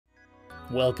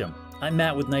Welcome, I'm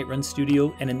Matt with Night Run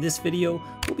Studio, and in this video,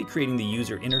 we'll be creating the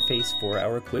user interface for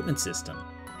our equipment system.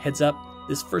 Heads up,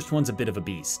 this first one's a bit of a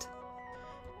beast.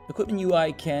 Equipment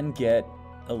UI can get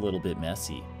a little bit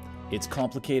messy. It's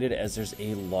complicated as there's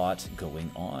a lot going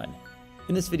on.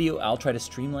 In this video, I'll try to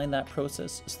streamline that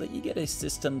process so that you get a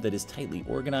system that is tightly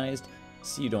organized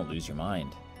so you don't lose your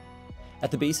mind.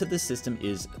 At the base of this system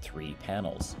is 3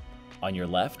 panels. On your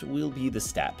left will be the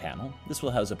stat panel. This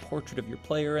will house a portrait of your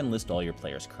player and list all your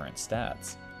player's current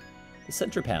stats. The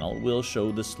center panel will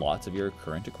show the slots of your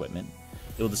current equipment.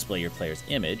 It will display your player's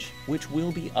image, which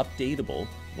will be updatable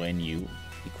when you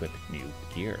equip new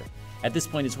gear. At this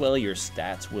point as well, your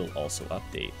stats will also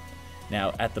update.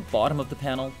 Now, at the bottom of the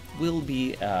panel will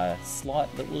be a slot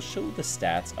that will show the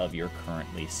stats of your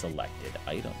currently selected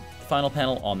item. The final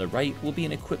panel on the right will be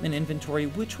an equipment inventory,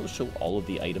 which will show all of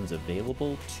the items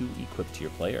available to equip to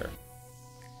your player.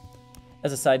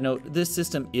 As a side note, this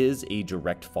system is a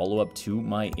direct follow-up to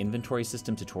my inventory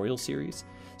system tutorial series.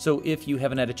 So if you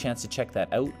haven't had a chance to check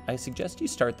that out, I suggest you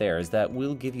start there, as that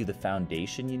will give you the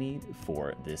foundation you need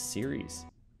for this series.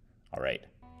 All right,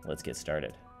 let's get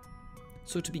started.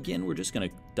 So to begin, we're just going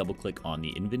to double click on the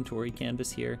inventory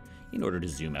canvas here in order to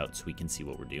zoom out so we can see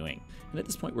what we're doing. And at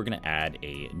this point, we're going to add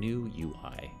a new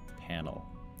UI panel.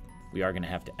 We are going to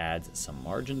have to add some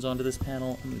margins onto this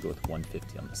panel. I'm going to go with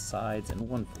 150 on the sides and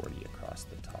 140 across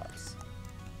the tops.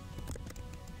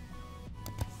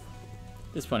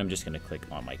 At this point, I'm just going to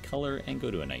click on my color and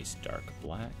go to a nice dark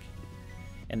black.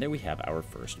 And there we have our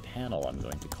first panel. I'm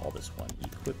going to call this one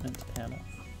Equipment Panel.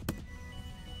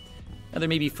 Now there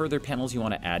may be further panels you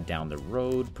want to add down the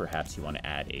road. Perhaps you want to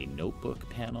add a notebook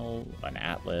panel, an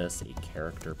atlas, a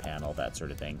character panel, that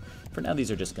sort of thing. For now, these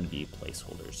are just going to be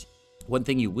placeholders. One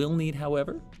thing you will need,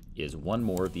 however, is one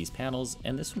more of these panels,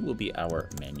 and this one will be our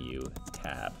menu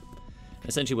tab.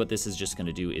 Essentially what this is just going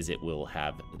to do is it will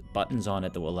have buttons on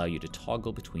it that will allow you to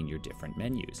toggle between your different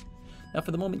menus. Now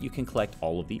for the moment, you can collect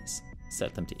all of these,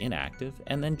 set them to inactive,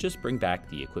 and then just bring back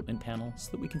the equipment panel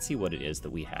so that we can see what it is that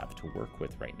we have to work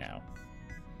with right now.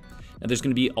 Now there's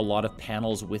going to be a lot of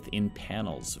panels within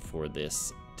panels for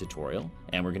this tutorial,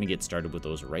 and we're going to get started with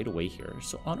those right away here.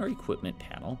 So on our equipment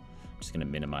panel, I'm just going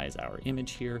to minimize our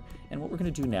image here, and what we're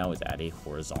going to do now is add a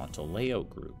horizontal layout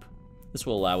group. This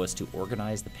will allow us to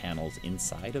organize the panels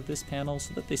inside of this panel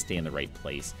so that they stay in the right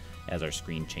place as our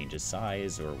screen changes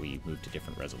size or we move to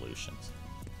different resolutions.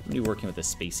 I'm going to be working with a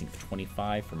spacing of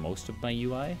 25 for most of my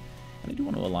UI, and I do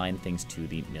want to align things to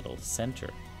the middle center.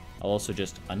 I'll also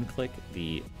just unclick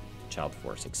the Child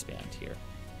Force Expand here.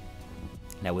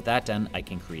 Now with that done, I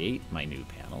can create my new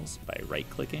panels by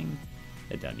right-clicking,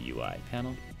 head down to UI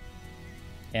panel,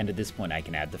 and at this point I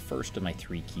can add the first of my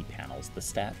 3 key panels, the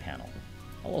stat panel.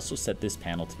 I'll also set this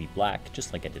panel to be black,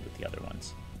 just like I did with the other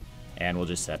ones. And we'll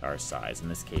just set our size. In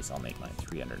this case, I'll make mine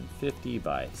 350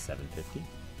 by 750.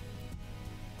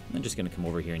 I'm just going to come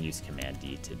over here and use Command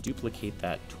D to duplicate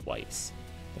that twice.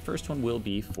 The first one will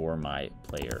be for my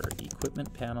player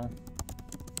equipment panel.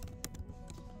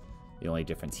 The only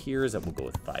difference here is that we'll go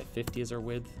with 550 as our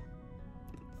width.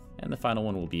 And the final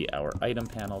one will be our item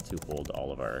panel to hold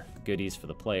all of our goodies for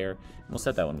the player. And we'll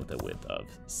set that one with a width of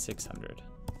 600.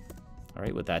 All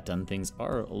right, with that done, things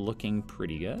are looking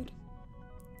pretty good.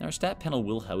 Now our stat panel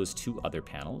will house 2 other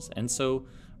panels, and so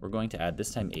we're going to add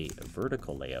this time a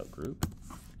vertical layout group,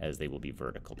 as they will be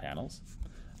vertical panels.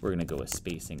 We're going to go a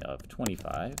spacing of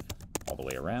 25 all the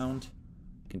way around,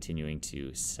 continuing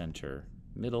to center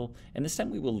middle, and this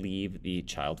time we will leave the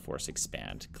Child Force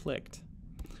Expand clicked.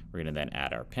 We're going to then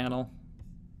add our panel.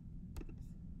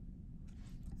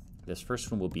 This first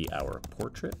one will be our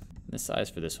portrait. The size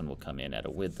for this one will come in at a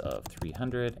width of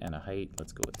 300 and a height,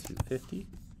 let's go with 250.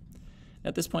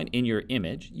 At this point in your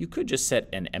image, you could just set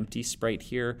an empty sprite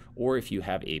here, or if you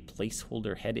have a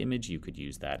placeholder head image, you could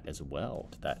use that as well.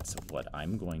 That's what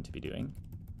I'm going to be doing.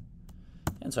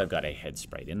 And so I've got a head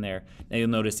sprite in there. Now you'll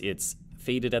notice it's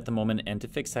faded at the moment, and to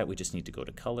fix that, we just need to go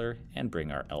to color and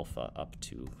bring our alpha up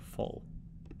to full.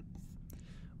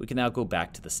 We can now go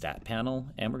back to the stat panel,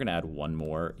 and we're going to add one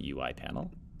more UI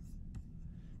panel.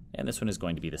 And this one is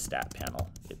going to be the stat panel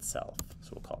itself.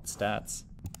 So we'll call it stats.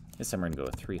 This time we're going to go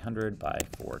with 300 by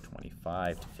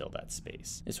 425 to fill that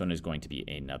space. This one is going to be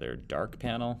another dark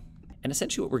panel. And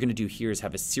essentially what we're going to do here is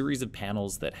have a series of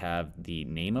panels that have the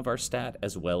name of our stat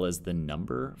as well as the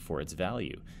number for its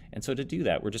value. And so to do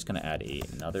that, we're just going to add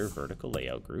another vertical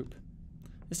layout group.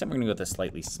 This time we're going to go with a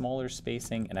slightly smaller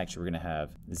spacing, and actually we're going to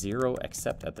have 0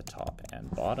 except at the top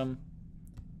and bottom.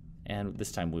 And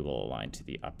this time we will align to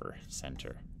the upper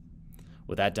center.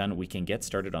 With that done, we can get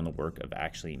started on the work of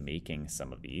actually making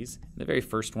some of these. In the very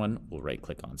first one, we'll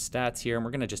right-click on Stats here, and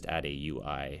we're going to just add a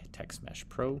UI Text Mesh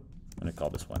Pro. I'm going to call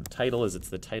this one Title, as it's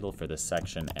the title for this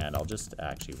section, and I'll just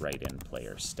actually write in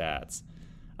Player Stats.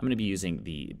 I'm going to be using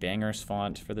the Bangers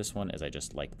font for this one, as I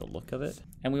just like the look of it.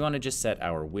 And we want to just set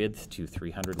our width to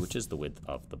 300, which is the width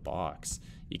of the box.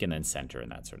 You can then center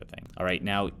and that sort of thing. All right,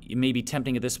 now it may be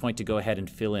tempting at this point to go ahead and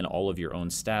fill in all of your own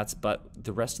stats, but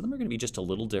the rest of them are going to be just a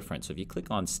little different. So if you click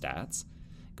on Stats,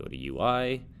 go to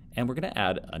UI, and we're going to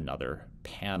add another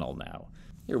panel now.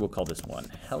 Here we'll call this one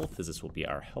Health, as this will be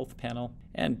our health panel.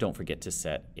 And don't forget to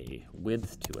set a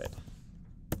width to it.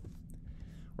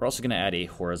 We're also going to add a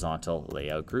horizontal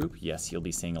layout group. Yes, you'll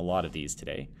be seeing a lot of these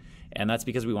today. And that's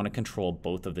because we want to control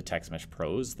both of the Text Mesh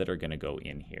Pros that are going to go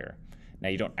in here. Now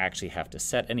you don't actually have to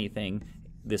set anything.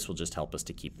 This will just help us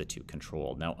to keep the two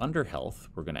controlled. Now under Health,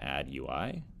 we're going to add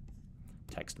UI,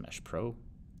 Text Mesh Pro.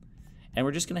 And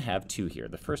we're just going to have two here.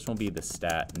 The first one will be the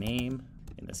stat name,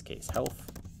 in this case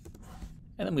Health.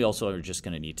 And then we also are just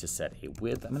going to need to set a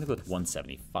width. I'm going to go with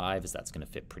 175, as that's going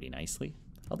to fit pretty nicely.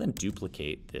 I'll then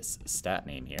duplicate this stat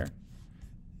name here.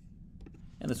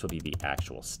 And this will be the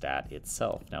actual stat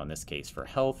itself. Now in this case for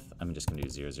health, I'm just going to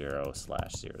do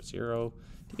 00/00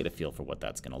 to get a feel for what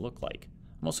that's going to look like.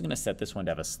 I'm also going to set this one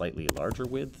to have a slightly larger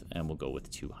width, and we'll go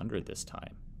with 200 this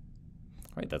time.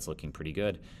 All right, that's looking pretty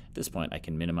good. At this point, I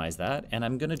can minimize that, and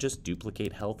I'm going to just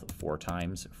duplicate health 4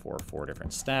 times for 4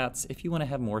 different stats. If you want to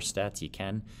have more stats, you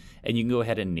can, and you can go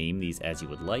ahead and name these as you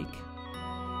would like.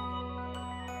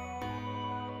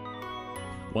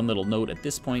 One little note at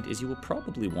this point is you will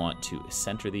probably want to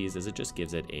center these, as it just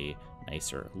gives it a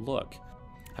nicer look.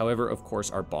 However, of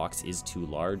course, our box is too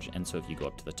large, and so if you go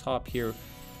up to the top here,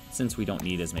 since we don't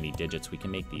need as many digits, we can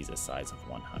make these a size of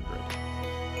 100.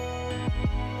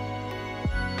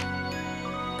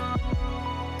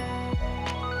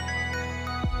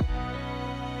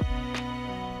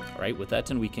 All right, with that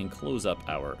done, we can close up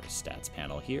our stats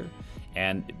panel here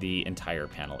and the entire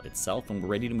panel itself, and we're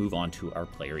ready to move on to our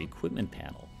player equipment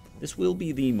panel. This will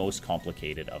be the most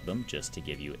complicated of them, just to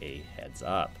give you a heads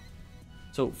up.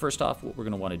 So first off, what we're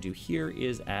going to want to do here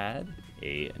is add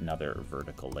another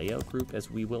vertical layout group, as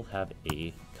we will have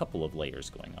a couple of layers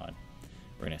going on.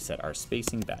 We're going to set our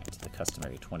spacing back to the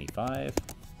customary 25,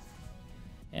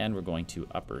 and we're going to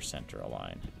upper center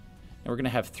align. And we're going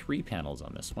to have 3 panels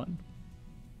on this one.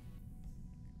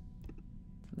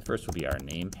 The first will be our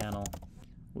name panel,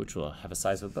 which will have a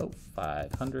size of about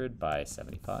 500 by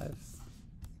 75,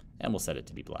 and we'll set it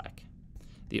to be black.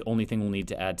 The only thing we'll need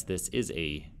to add to this is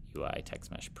a UI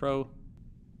Text Mesh Pro.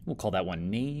 We'll call that one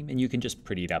name, and you can just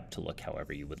pretty it up to look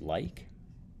however you would like.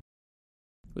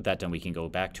 With that done, we can go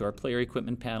back to our player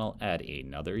equipment panel, add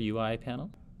another UI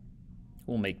panel.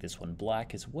 We'll make this one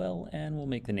black as well, and we'll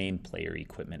make the name player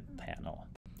equipment panel.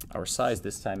 Our size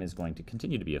this time is going to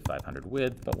continue to be a 500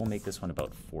 width, but we'll make this one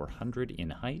about 400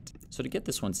 in height. So to get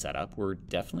this one set up, we're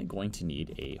definitely going to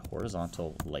need a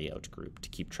horizontal layout group to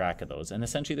keep track of those. And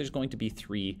essentially there's going to be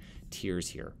 3 tiers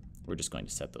here. We're just going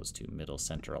to set those to middle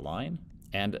center align.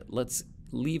 And let's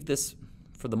leave this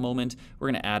for the moment.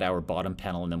 We're going to add our bottom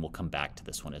panel, and then we'll come back to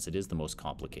this one, as it is the most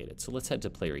complicated. So let's head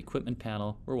to player equipment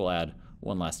panel, where we'll add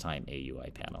one last time a UI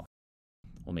panel.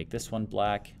 We'll make this one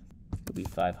black. It'll be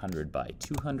 500 by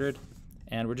 200,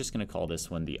 and we're just going to call this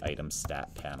one the item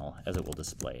stat panel, as it will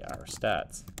display our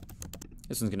stats.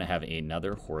 This one's going to have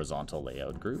another horizontal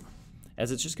layout group,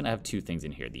 as it's just going to have 2 things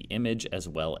in here, the image as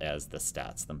well as the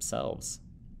stats themselves.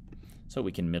 So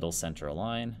we can middle center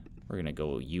align. We're going to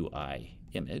go UI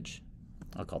image.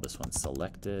 I'll call this one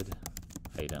selected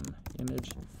item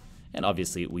image. And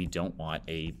obviously we don't want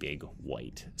a big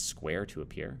white square to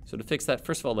appear. So to fix that,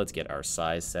 first of all, let's get our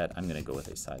size set. I'm going to go with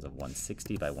a size of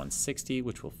 160 by 160,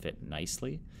 which will fit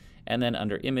nicely. And then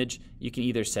under image, you can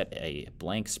either set a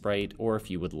blank sprite, or if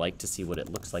you would like to see what it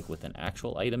looks like with an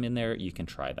actual item in there, you can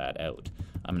try that out.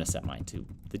 I'm going to set mine to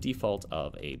the default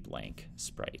of a blank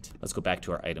sprite. Let's go back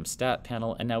to our item stat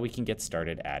panel, and now we can get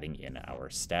started adding in our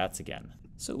stats again.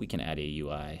 So we can add a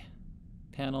UI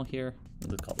panel here.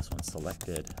 We'll call this one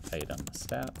selected item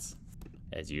stats.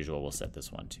 As usual, we'll set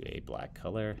this one to a black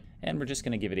color, and we're just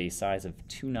going to give it a size of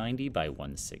 290 by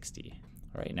 160.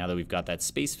 All right, now that we've got that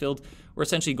space filled, we're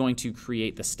essentially going to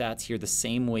create the stats here the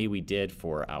same way we did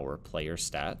for our player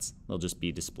stats. They'll just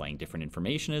be displaying different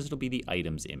information, as it'll be the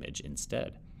items image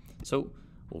instead. So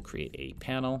we'll create a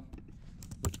panel,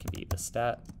 which can be the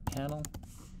stat panel.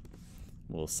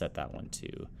 We'll set that one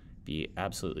to be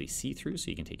absolutely see-through, so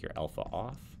you can take your alpha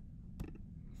off.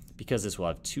 Because this will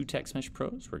have 2 Text Mesh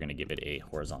Pros, we're going to give it a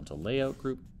horizontal layout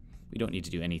group. We don't need to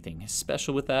do anything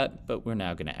special with that, but we're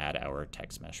now going to add our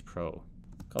Text Mesh Pro.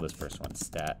 Call this first one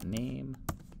stat name.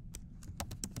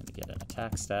 And get an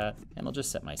attack stat. And I'll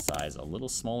just set my size a little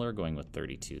smaller, going with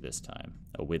 32 this time.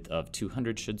 A width of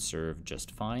 200 should serve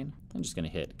just fine. I'm just going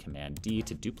to hit Command D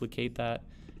to duplicate that.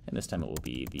 And this time it will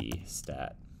be the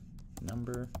stat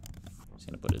number. I'm just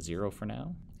going to put a 0 for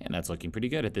now. And that's looking pretty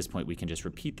good. At this point, we can just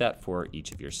repeat that for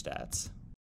each of your stats.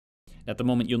 At the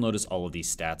moment, you'll notice all of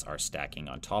these stats are stacking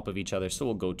on top of each other. So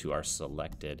we'll go to our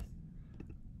selected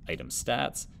item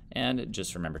stats. And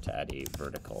just remember to add a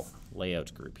vertical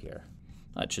layout group here.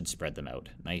 That should spread them out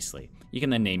nicely. You can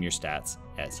then name your stats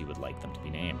as you would like them to be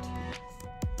named.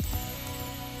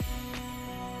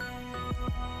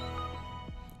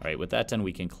 All right, with that done,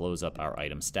 we can close up our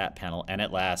item stat panel. And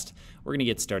at last, we're gonna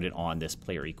get started on this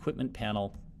player equipment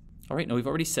panel. All right, now we've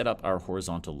already set up our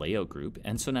horizontal layout group.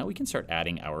 And so now we can start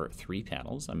adding our 3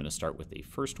 panels. I'm gonna start with the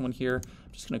first one here.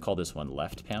 I'm just gonna call this one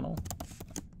left panel.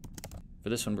 For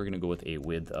this one, we're gonna go with a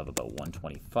width of about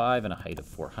 125 and a height of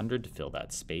 400 to fill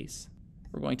that space.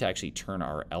 We're going to actually turn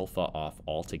our alpha off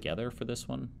altogether for this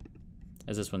one,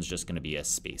 as this one's just gonna be a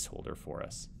space holder for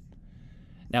us.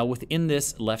 Now within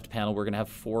this left panel, we're gonna have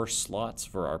 4 slots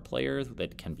for our player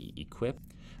that can be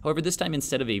equipped. However, this time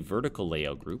instead of a vertical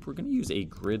layout group, we're gonna use a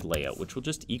grid layout, which will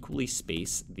just equally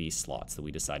space the slots that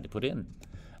we decide to put in.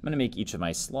 I'm gonna make each of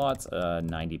my slots a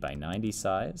 90 by 90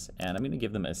 size, and I'm gonna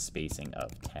give them a spacing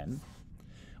of 10.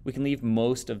 We can leave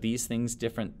most of these things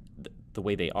different the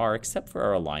way they are, except for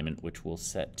our alignment, which we'll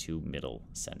set to middle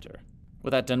center.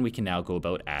 With that done, we can now go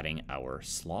about adding our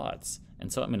slots.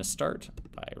 And so I'm gonna start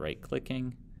by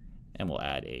right-clicking, and we'll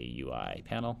add a UI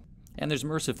panel. And there's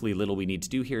mercifully little we need to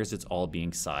do here, as it's all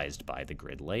being sized by the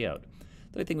grid layout.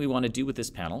 The only thing we wanna do with this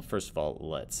panel, first of all,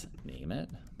 let's name it.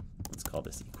 Let's call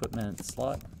this equipment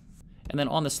slot. And then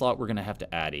on the slot, we're gonna have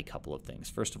to add a couple of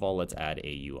things. First of all, let's add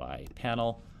a UI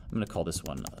panel. I'm gonna call this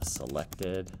one a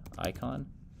selected icon.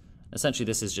 Essentially,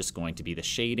 this is just going to be the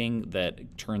shading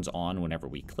that turns on whenever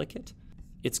we click it.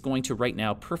 It's going to right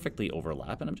now perfectly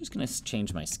overlap, and I'm just gonna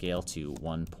change my scale to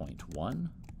 1.1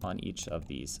 on each of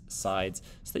these sides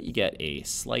so that you get a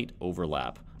slight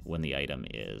overlap when the item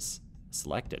is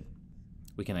selected.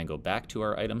 We can then go back to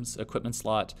our items equipment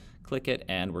slot, click it,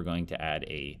 and we're going to add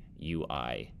a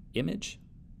UI image.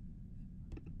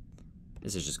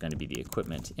 This is just going to be the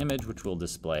equipment image, which will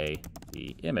display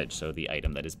the image, so the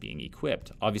item that is being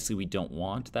equipped. Obviously, we don't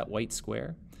want that white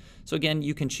square. So again,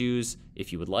 you can choose,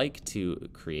 if you would like, to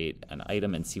create an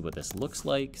item and see what this looks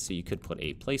like. So you could put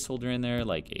a placeholder in there,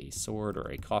 like a sword or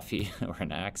a coffee or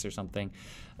an axe or something.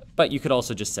 But you could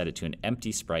also just set it to an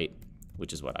empty sprite,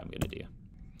 which is what I'm going to do.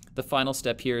 The final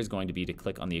step here is going to be to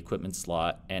click on the equipment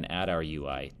slot and add our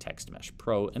UI Text Mesh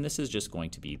Pro, and this is just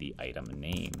going to be the item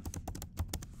name.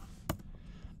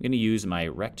 I'm going to use my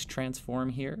rect transform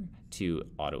here to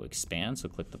auto expand. So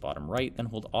click the bottom right, then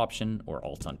hold Option or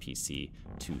Alt on PC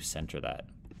to center that.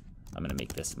 I'm going to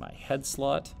make this my head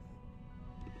slot,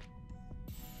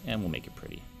 and we'll make it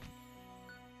pretty.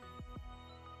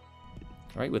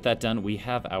 All right, with that done, we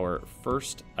have our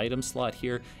first item slot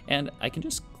here, and I can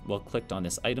just, well, clicked on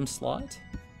this item slot.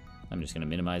 I'm just going to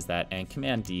minimize that and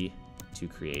Command D to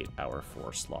create our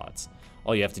 4 slots.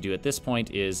 All you have to do at this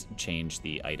point is change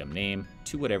the item name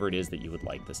to whatever it is that you would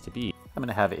like this to be. I'm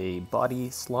gonna have a body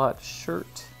slot,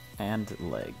 shirt, and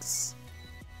legs.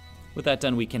 With that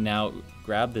done, we can now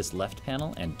grab this left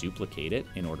panel and duplicate it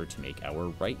in order to make our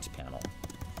right panel.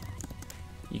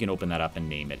 You can open that up and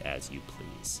name it as you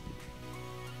please.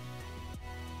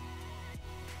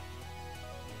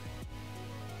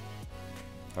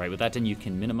 All right, with that done, you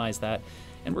can minimize that,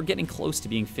 and we're getting close to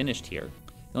being finished here.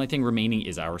 The only thing remaining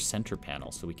is our center panel.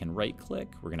 So we can right click,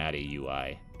 we're gonna add a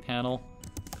UI panel,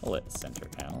 call it center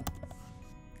panel.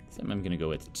 So I'm gonna go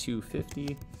with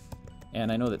 250. And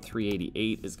I know that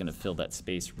 388 is gonna fill that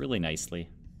space really nicely.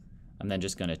 I'm then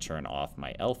just gonna turn off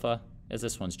my alpha, as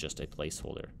this one's just a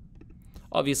placeholder.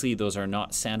 Obviously those are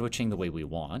not sandwiching the way we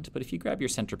want, but if you grab your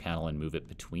center panel and move it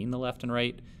between the left and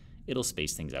right, it'll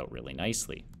space things out really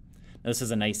nicely. Now this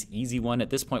is a nice easy one. At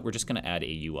this point, we're just gonna add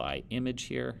a UI image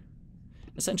here.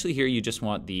 Essentially here, you just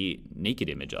want the naked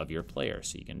image of your player.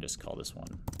 So you can just call this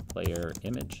one player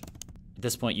image. At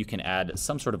this point, you can add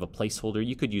some sort of a placeholder.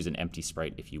 You could use an empty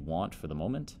sprite if you want for the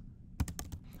moment.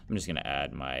 I'm just gonna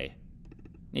add my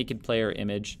naked player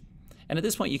image. And at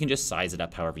this point, you can just size it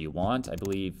up however you want. I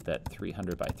believe that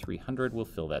 300 by 300 will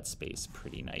fill that space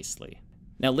pretty nicely.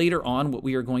 Now later on, what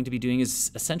we are going to be doing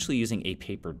is essentially using a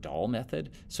paper doll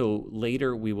method. So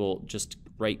later we will just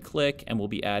right click and we'll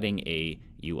be adding a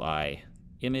UI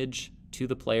image to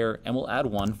the player, and we'll add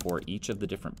one for each of the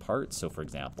different parts. So for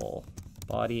example,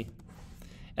 body.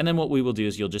 And then what we will do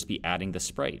is you'll just be adding the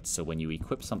sprites. So when you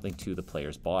equip something to the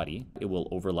player's body, it will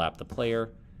overlap the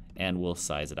player and we'll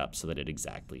size it up so that it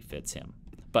exactly fits him.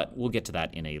 But we'll get to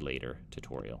that in a later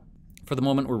tutorial. For the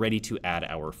moment, we're ready to add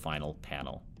our final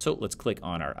panel. So let's click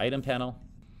on our item panel.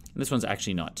 And this one's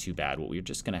actually not too bad. What we're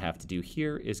just going to have to do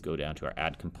here is go down to our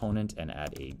add component and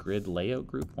add a grid layout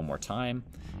group one more time,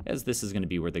 as this is going to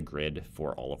be where the grid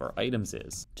for all of our items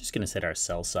is. Just going to set our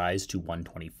cell size to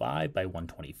 125 by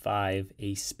 125,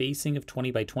 a spacing of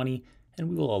 20 by 20, and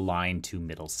we will align to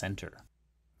middle center.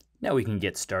 Now we can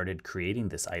get started creating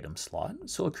this item slot.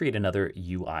 So I'll create another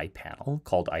UI panel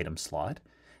called item slot.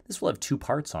 This will have two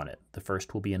parts on it. The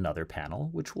first will be another panel,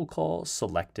 which we'll call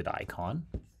selected icon.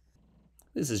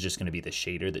 This is just going to be the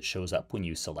shader that shows up when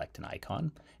you select an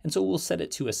icon. And so we'll set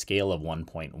it to a scale of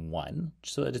 1.1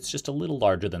 so that it's just a little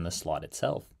larger than the slot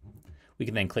itself. We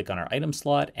can then click on our item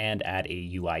slot and add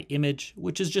a UI image,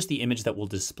 which is just the image that will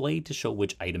display to show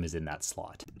which item is in that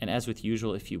slot. And as with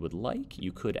usual, if you would like,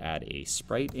 you could add a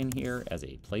sprite in here as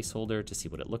a placeholder to see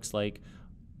what it looks like.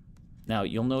 Now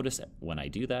you'll notice when I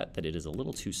do that it is a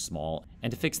little too small,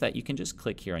 and to fix that you can just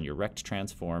click here on your rect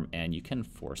transform and you can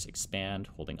force expand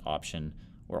holding Option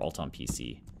or Alt on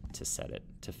PC to set it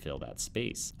to fill that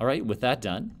space. All right, with that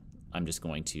done, I'm just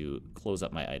going to close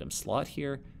up my item slot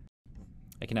here.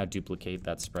 I can now duplicate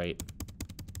that sprite.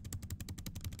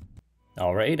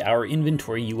 All right, our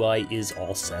inventory UI is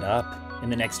all set up. In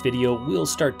the next video, we'll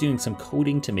start doing some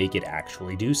coding to make it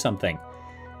actually do something.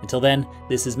 Until then,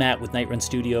 this is Matt with Nightrun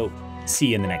Studio. See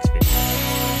you in the next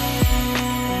video.